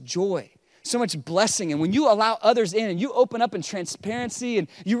so much joy, so much blessing. And when you allow others in and you open up in transparency and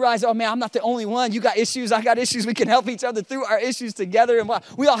you realize, oh man, I'm not the only one. You got issues, I got issues. We can help each other through our issues together. And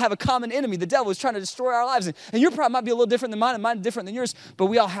we all have a common enemy. The devil is trying to destroy our lives. And your problem might be a little different than mine, and mine different than yours, but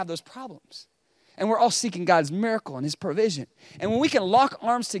we all have those problems. And we're all seeking God's miracle and his provision. And when we can lock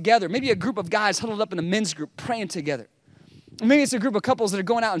arms together, maybe a group of guys huddled up in a men's group praying together. Maybe it's a group of couples that are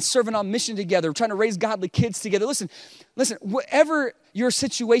going out and serving on mission together, trying to raise godly kids together. Listen, whatever your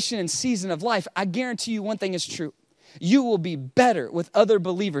situation and season of life, I guarantee you one thing is true. You will be better with other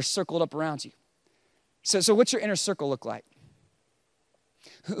believers circled up around you. So what's your inner circle look like?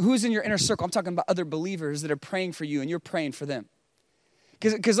 Who's in your inner circle? I'm talking about other believers that are praying for you and you're praying for them.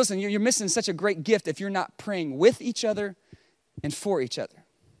 Because listen, you're missing such a great gift if you're not praying with each other and for each other.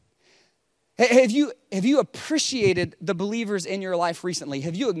 Have you appreciated the believers in your life recently?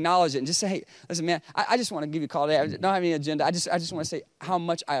 Have you acknowledged it and just say, hey, listen, man, I just want to give you a call today. I don't have any agenda. I just want to say how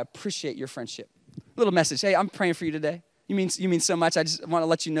much I appreciate your friendship. Little message. Hey, I'm praying for you today. You mean so much. I just want to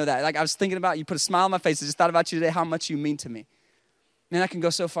let you know that. Like I was thinking about you, put a smile on my face. I just thought about you today, how much you mean to me. Man, I can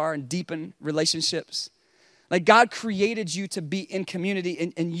go so far and deepen relationships. Like God created you to be in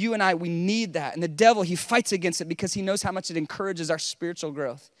community, and you and I, we need that. And the devil, he fights against it because he knows how much it encourages our spiritual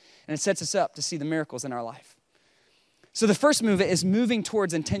growth. And it sets us up to see the miracles in our life. So the first move is moving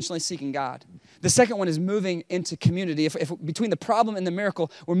towards intentionally seeking God. The second one is moving into community. If between the problem and the miracle,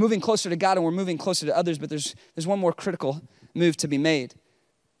 we're moving closer to God and we're moving closer to others, but there's one more critical move to be made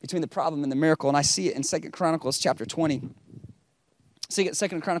between the problem and the miracle. And I see it in 2 Chronicles chapter 20. See it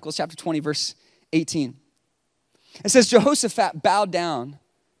 2 Chronicles chapter 20, verse 18. It says, Jehoshaphat bowed down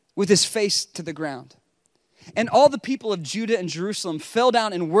with his face to the ground. And all the people of Judah and Jerusalem fell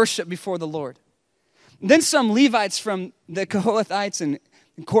down and worshiped before the Lord. Then some Levites from the Kohathites and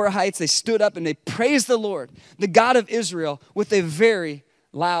Korahites, they stood up and they praised the Lord, the God of Israel, with a very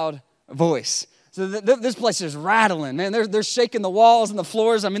loud voice. So this place is rattling, man. They're shaking the walls and the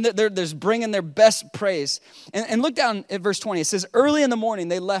floors. I mean, they're bringing their best praise. And look down at verse 20. It says, early in the morning,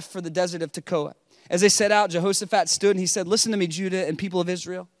 they left for the desert of Tekoa. As they set out, Jehoshaphat stood and he said, listen to me, Judah and people of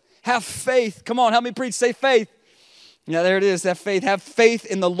Israel. Have faith. Come on, help me preach. Say faith. Yeah, there it is, that faith. Have faith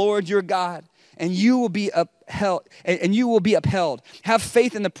in the Lord your God, and you will be upheld. And you will be upheld. Have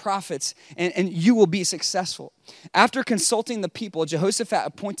faith in the prophets, and you will be successful. After consulting the people, Jehoshaphat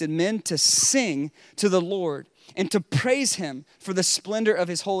appointed men to sing to the Lord and to praise him for the splendor of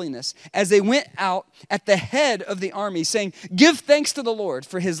his holiness as they went out at the head of the army, saying, give thanks to the Lord,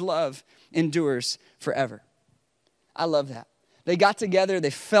 for his love endures forever. I love that. They got together, they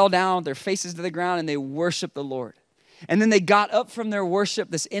fell down, their faces to the ground, and they worshiped the Lord. And then they got up from their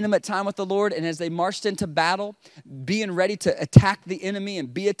worship, this intimate time with the Lord, and as they marched into battle, being ready to attack the enemy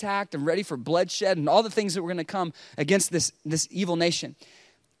and be attacked and ready for bloodshed and all the things that were going to come against this evil nation,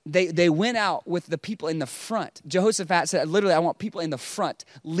 they went out with the people in the front. Jehoshaphat said, literally, I want people in the front,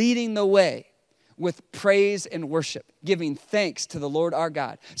 leading the way with praise and worship, giving thanks to the Lord our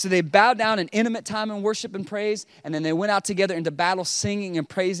God. So they bowed down in intimate time in worship and praise, and then they went out together into battle singing and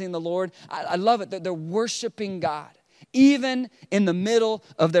praising the Lord. I love it that they're worshiping God, even in the middle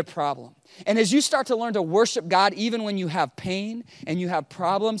of their problem. And as you start to learn to worship God, even when you have pain and you have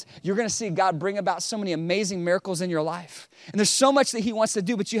problems, you're going to see God bring about so many amazing miracles in your life. And there's so much that he wants to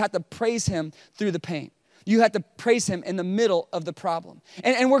do, but you have to praise him through the pain. You have to praise him in the middle of the problem.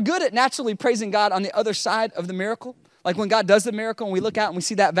 And we're good at naturally praising God on the other side of the miracle. Like when God does the miracle and we look out and we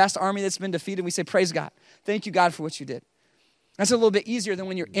see that vast army that's been defeated, we say, praise God. Thank you, God, for what you did. That's a little bit easier than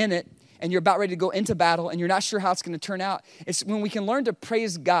when you're in it and you're about ready to go into battle and you're not sure how it's going to turn out. It's when we can learn to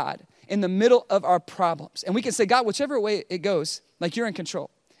praise God in the middle of our problems. And we can say, God, whichever way it goes, like you're in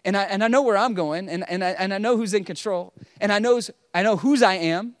control. And I know where I'm going, and I know who's in control. And I know whose I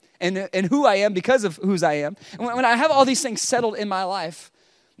am. And who I am because of whose I am. And when I have all these things settled in my life,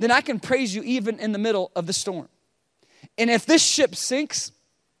 then I can praise you even in the middle of the storm. And if this ship sinks,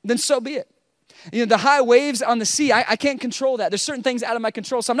 then so be it. You know, the high waves on the sea, I can't control that. There's certain things out of my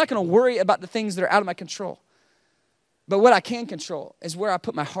control, so I'm not going to worry about the things that are out of my control. But what I can control is where I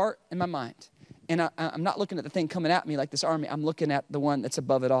put my heart and my mind. And I'm not looking at the thing coming at me like this army. I'm looking at the one that's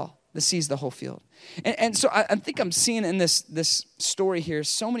above it all. That sees the whole field. And so I think I'm seeing in this story here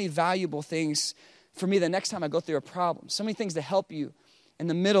so many valuable things for me the next time I go through a problem. So many things to help you in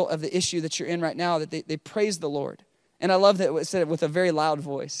the middle of the issue that you're in right now, that they praise the Lord And I love that it said it with a very loud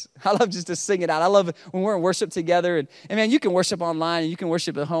voice. I love just to sing it out. I love it when we're in worship together. And man, you can worship online and you can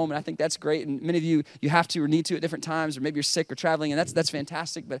worship at home. And I think that's great. And many of you have to or need to at different times, or maybe you're sick or traveling. And that's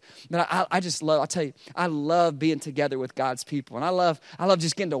fantastic. But I just love, I'll tell you, I love being together with God's people. And I love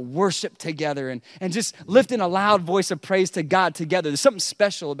just getting to worship together and just lifting a loud voice of praise to God together. There's something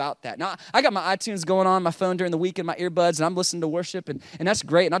special about that. Now, I got my iTunes going on my phone during the week and my earbuds, and I'm listening to worship. And that's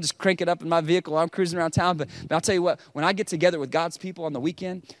great. And I'll just crank it up in my vehicle while I'm cruising around town. But I'll tell you what, when I get together with God's people on the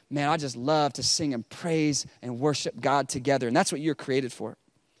weekend, man, I just love to sing and praise and worship God together. And that's what you're created for.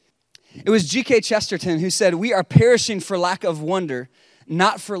 It was G.K. Chesterton who said, "We are perishing for lack of wonder,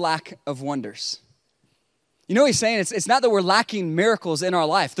 not for lack of wonders." You know what he's saying? It's not that we're lacking miracles in our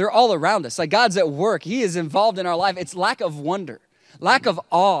life. They're all around us. Like God's at work. He is involved in our life. It's lack of wonder, lack of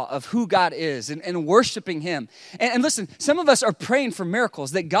awe of who God is and worshiping him. And listen, some of us are praying for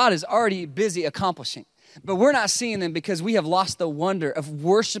miracles that God is already busy accomplishing. But we're not seeing them because we have lost the wonder of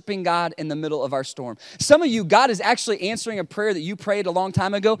worshiping God in the middle of our storm. Some of you, God is actually answering a prayer that you prayed a long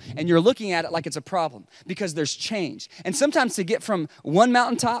time ago, and you're looking at it like it's a problem because there's change. And sometimes to get from one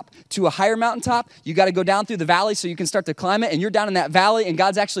mountaintop to a higher mountaintop, you got to go down through the valley so you can start to climb it, and you're down in that valley, and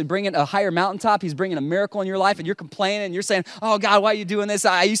God's actually bringing a higher mountaintop. He's bringing a miracle in your life, and you're complaining, and you're saying, "Oh, God, why are you doing this?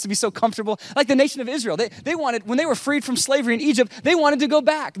 I used to be so comfortable." Like the nation of Israel, they wanted, when they were freed from slavery in Egypt, they wanted to go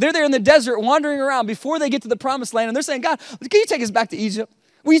back. They're there in the desert wandering around before they get to the promised land, and they're saying, "God, can you take us back to Egypt?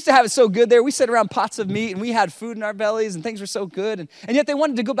 We used to have it so good there. We sat around pots of meat, and we had food in our bellies, and things were so good." And yet they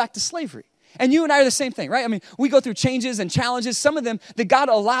wanted to go back to slavery. And you and I are the same thing, right? I mean, we go through changes and challenges, some of them that God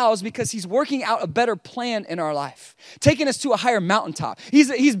allows because he's working out a better plan in our life, taking us to a higher mountaintop.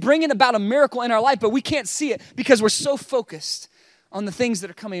 He's bringing about a miracle in our life, but we can't see it because we're so focused on the things that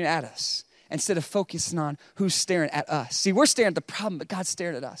are coming at us instead of focusing on who's staring at us. See, we're staring at the problem, but God's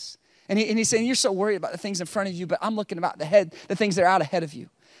staring at us. And he's saying, "You're so worried about the things in front of you, but I'm looking about the things that are out ahead of you.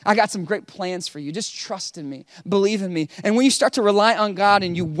 I got some great plans for you. Just trust in me. Believe in me." And when you start to rely on God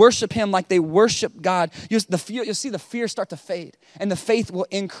and you worship him like they worship God, you'll see the fear start to fade and the faith will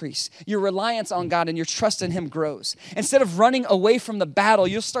increase. Your reliance on God and your trust in him grows. Instead of running away from the battle,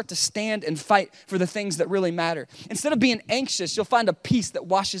 you'll start to stand and fight for the things that really matter. Instead of being anxious, you'll find a peace that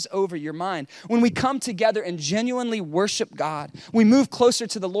washes over your mind. When we come together and genuinely worship God, we move closer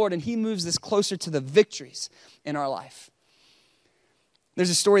to the Lord, and he moves us closer to the victories in our life. There's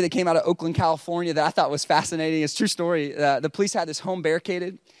a story that came out of Oakland, California that I thought was fascinating. It's a true story. The police had this home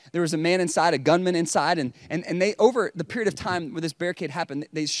barricaded. There was a man inside, a gunman inside, and they, over the period of time where this barricade happened,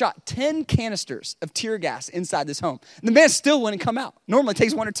 they shot 10 canisters of tear gas inside this home. And the man still wouldn't come out. Normally it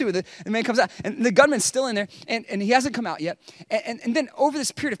takes one or two. The man comes out, and the gunman's still in there, and he hasn't come out yet. And then over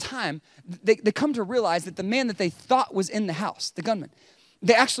this period of time, they come to realize that the man that they thought was in the house, the gunman,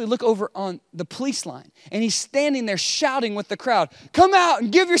 they actually look over on the police line, and he's standing there shouting with the crowd, "Come out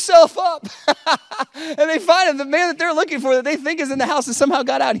and give yourself up." And they find him, the man that they're looking for, that they think is in the house, and somehow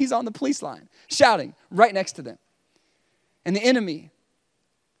got out, and he's on the police line, shouting right next to them. And the enemy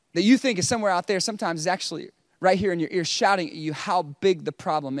that you think is somewhere out there sometimes is actually right here in your ear, shouting at you how big the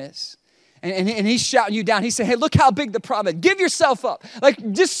problem is. And he's shouting you down. He's saying, "Hey, look how big the problem is. Give yourself up.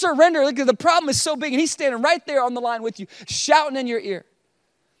 Like, just surrender. Look, the problem is so big." And he's standing right there on the line with you, shouting in your ear.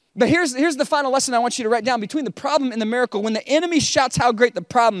 But here's the final lesson I want you to write down. Between the problem and the miracle, when the enemy shouts how great the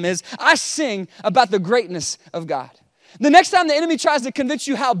problem is, I sing about the greatness of God. The next time the enemy tries to convince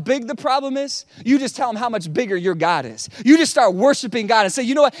you how big the problem is, you just tell him how much bigger your God is. You just start worshiping God and say,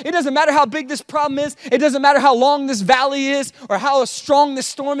 "You know what? It doesn't matter how big this problem is. It doesn't matter how long this valley is or how strong this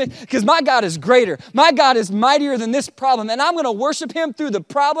storm is, because my God is greater. My God is mightier than this problem, and I'm going to worship him through the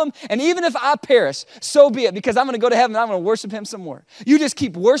problem, and even if I perish, so be it, because I'm going to go to heaven and I'm going to worship him some more." You just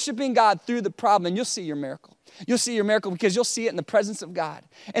keep worshiping God through the problem, and you'll see your miracle. You'll see your miracle because you'll see it in the presence of God.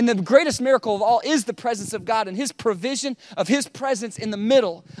 And the greatest miracle of all is the presence of God and his provision of his presence in the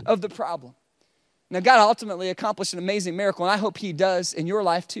middle of the problem. Now, God ultimately accomplished an amazing miracle, and I hope he does in your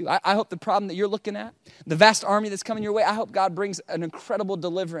life too. I hope the problem that you're looking at, the vast army that's coming your way, I hope God brings an incredible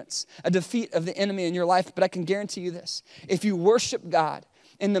deliverance, a defeat of the enemy in your life. But I can guarantee you this: if you worship God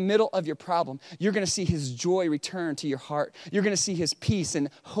in the middle of your problem, you're going to see his joy return to your heart. You're going to see his peace and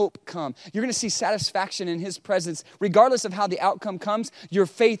hope come. You're going to see satisfaction in his presence. Regardless of how the outcome comes, your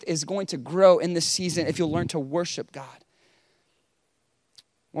faith is going to grow in this season if you'll learn to worship God.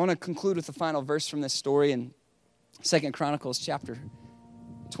 I want to conclude with the final verse from this story in 2 Chronicles chapter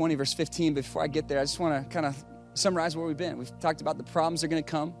 20, verse 15. Before I get there, I just want to kind of summarize where we've been. We've talked about the problems that are going to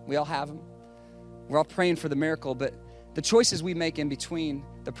come. We all have them. We're all praying for the miracle, but the choices we make in between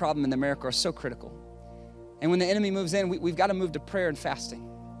the problem and the miracle are so critical. And when the enemy moves in, we've got to move to prayer and fasting.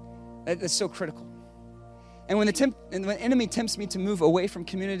 That's so critical. And when the enemy tempts me to move away from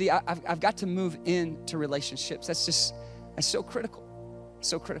community, I've got to move into relationships. That's so critical,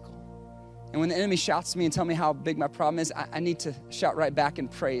 so critical. And when the enemy shouts to me and tell me how big my problem is, I need to shout right back in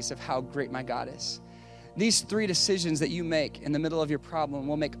praise of how great my God is. These 3 decisions that you make in the middle of your problem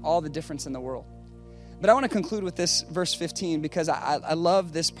will make all the difference in the world. But I want to conclude with this verse 15 because I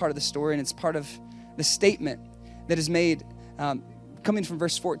love this part of the story, and it's part of the statement that is made coming from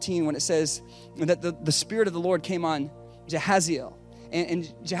verse 14 when it says that the Spirit of the Lord came on Jehaziel.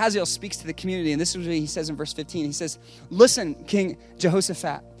 And Jehaziel speaks to the community, and this is what he says in verse 15. He says, "Listen, King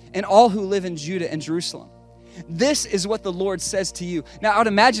Jehoshaphat, and all who live in Judah and Jerusalem. This is what the Lord says to you." Now, I would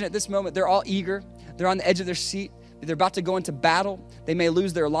imagine at this moment, they're all eager. They're on the edge of their seat. They're about to go into battle. They may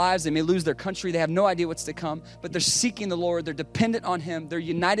lose their lives. They may lose their country. They have no idea what's to come, but they're seeking the Lord. They're dependent on him. They're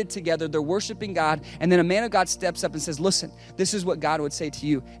united together. They're worshiping God. And then a man of God steps up and says, "Listen, this is what God would say to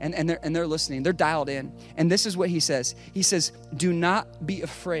you." And they're listening. They're dialed in. And this is what he says. He says, "Do not be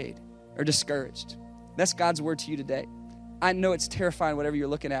afraid or discouraged." That's God's word to you today. I know it's terrifying, whatever you're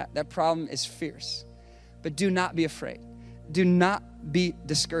looking at. That problem is fierce. But do not be afraid. Do not be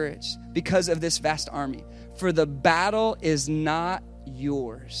discouraged because of this vast army. For the battle is not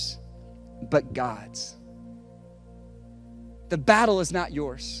yours, but God's. The battle is not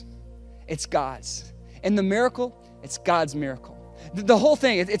yours. It's God's. And the miracle, it's God's miracle. The whole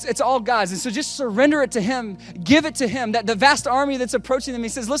thing, it's all God's. And so just surrender it to him. Give it to him. That the vast army that's approaching them, he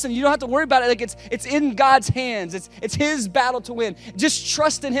says, listen, you don't have to worry about it. Like it's in God's hands. It's his battle to win. Just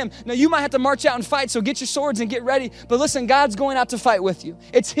trust in him. Now, you might have to march out and fight, so get your swords and get ready. But listen, God's going out to fight with you.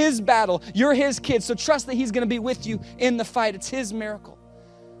 It's his battle. You're his kid, so trust that he's going to be with you in the fight. It's his miracle.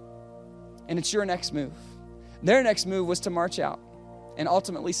 And it's your next move. Their next move was to march out and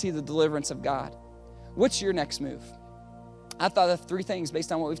ultimately see the deliverance of God. What's your next move? I thought of 3 things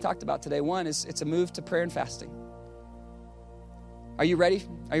based on what we've talked about today. One is it's a move to prayer and fasting. Are you ready?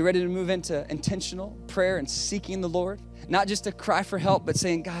 Are you ready to move into intentional prayer and seeking the Lord? Not just to cry for help, but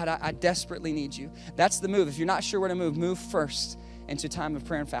saying, God, I desperately need you. That's the move. If you're not sure where to move first into a time of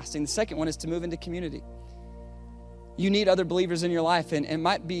prayer and fasting. The second one is to move into community. You need other believers in your life, and it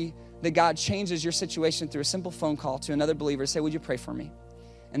might be that God changes your situation through a simple phone call to another believer. Say, would you pray for me?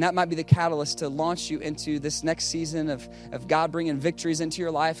 And that might be the catalyst to launch you into this next season of God bringing victories into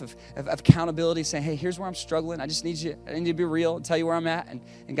your life, of accountability, saying, hey, here's where I'm struggling. I need you to be real and tell you where I'm at.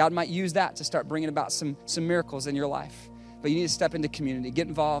 And God might use that to start bringing about some miracles in your life. But you need to step into community, get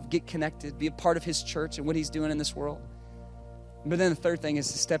involved, get connected, be a part of his church and what he's doing in this world. But then the third thing is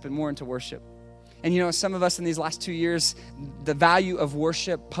to step in more into worship. And you know, some of us in these last 2 years, the value of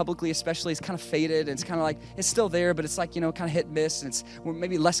worship publicly especially is kind of faded. It's kind of like, it's still there, but it's like, you know, kind of hit and miss. And we're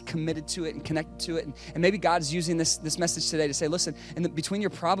maybe less committed to it and connected to it. And maybe God's using this message today to say, listen, between your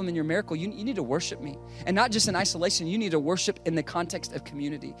problem and your miracle, you need to worship me. And not just in isolation, you need to worship in the context of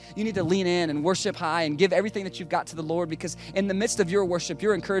community. You need to lean in and worship high and give everything that you've got to the Lord, because in the midst of your worship,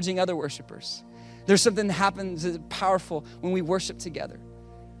 you're encouraging other worshipers. There's something that happens that's powerful when we worship together.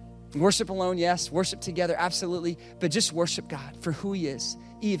 Worship alone, yes. Worship together, absolutely. But just worship God for who he is,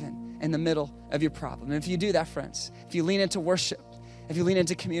 even in the middle of your problem. And if you do that, friends, if you lean into worship, if you lean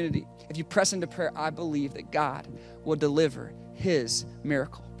into community, if you press into prayer, I believe that God will deliver his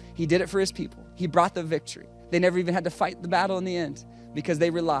miracle. He did it for his people. He brought the victory. They never even had to fight the battle in the end because they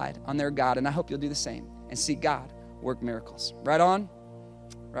relied on their God. And I hope you'll do the same and see God work miracles. Right on?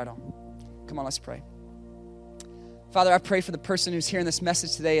 Right on. Come on, let's pray. Father, I pray for the person who's hearing this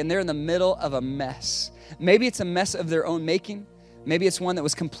message today and they're in the middle of a mess. Maybe it's a mess of their own making. Maybe it's one that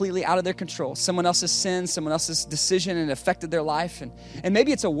was completely out of their control. Someone else's sin, someone else's decision, and it affected their life. And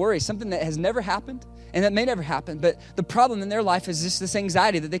maybe it's a worry, something that has never happened and that may never happen. But the problem in their life is just this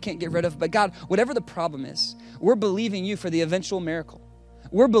anxiety that they can't get rid of. But God, whatever the problem is, we're believing you for the eventual miracle.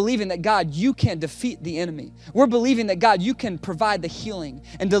 We're believing that, God, you can defeat the enemy. We're believing that, God, you can provide the healing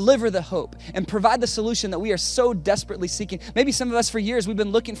and deliver the hope and provide the solution that we are so desperately seeking. Maybe some of us for years, we've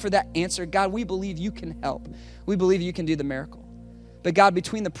been looking for that answer. God, we believe you can help. We believe you can do the miracle. But God,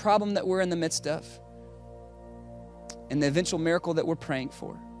 between the problem that we're in the midst of and the eventual miracle that we're praying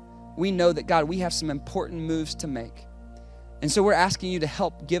for, we know that, God, we have some important moves to make. And so we're asking you to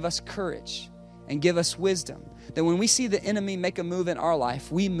help give us courage and give us wisdom, that when we see the enemy make a move in our life,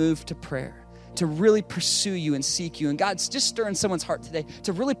 we move to prayer, to really pursue you and seek you. And God's just stirring someone's heart today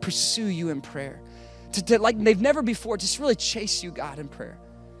to really pursue you in prayer, to like they've never before, just really chase you, God, in prayer.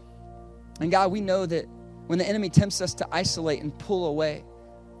 And God, we know that when the enemy tempts us to isolate and pull away,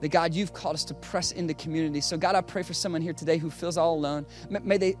 that God, you've called us to press into community. So God, I pray for someone here today who feels all alone.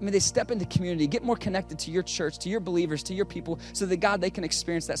 May they step into community, get more connected to your church, to your believers, to your people, so that God, they can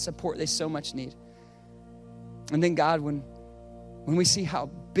experience that support they so much need. And then, God, when we see how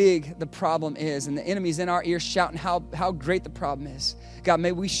big the problem is and the enemy's in our ears shouting how great the problem is, God,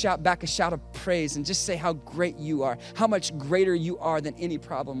 may we shout back a shout of praise and just say how great you are, how much greater you are than any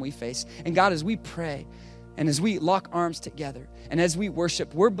problem we face. And God, as we pray and as we lock arms together and as we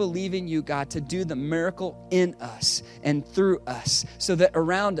worship, we're believing you, God, to do the miracle in us and through us so that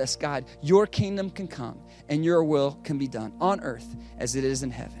around us, God, your kingdom can come and your will can be done on earth as it is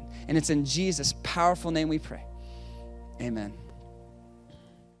in heaven. And it's in Jesus' powerful name we pray. Amen.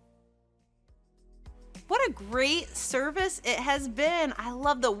 What a great service it has been. I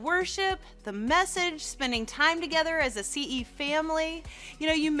love the worship, the message, spending time together as a CE family. You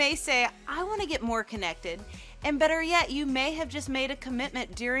know, you may say, I want to get more connected. And better yet, you may have just made a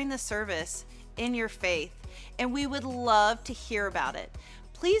commitment during the service in your faith. And we would love to hear about it.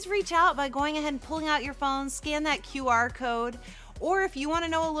 Please reach out by going ahead and pulling out your phone, scan that QR code. Or if you want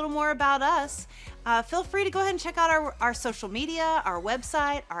to know a little more about us, feel free to go ahead and check out our social media, our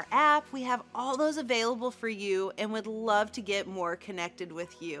website, our app. We have all those available for you and would love to get more connected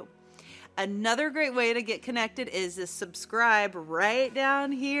with you. Another great way to get connected is to subscribe right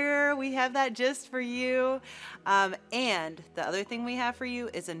down here. We have that just for you. And the other thing we have for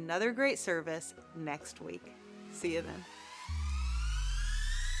you is another great service next week. See you then.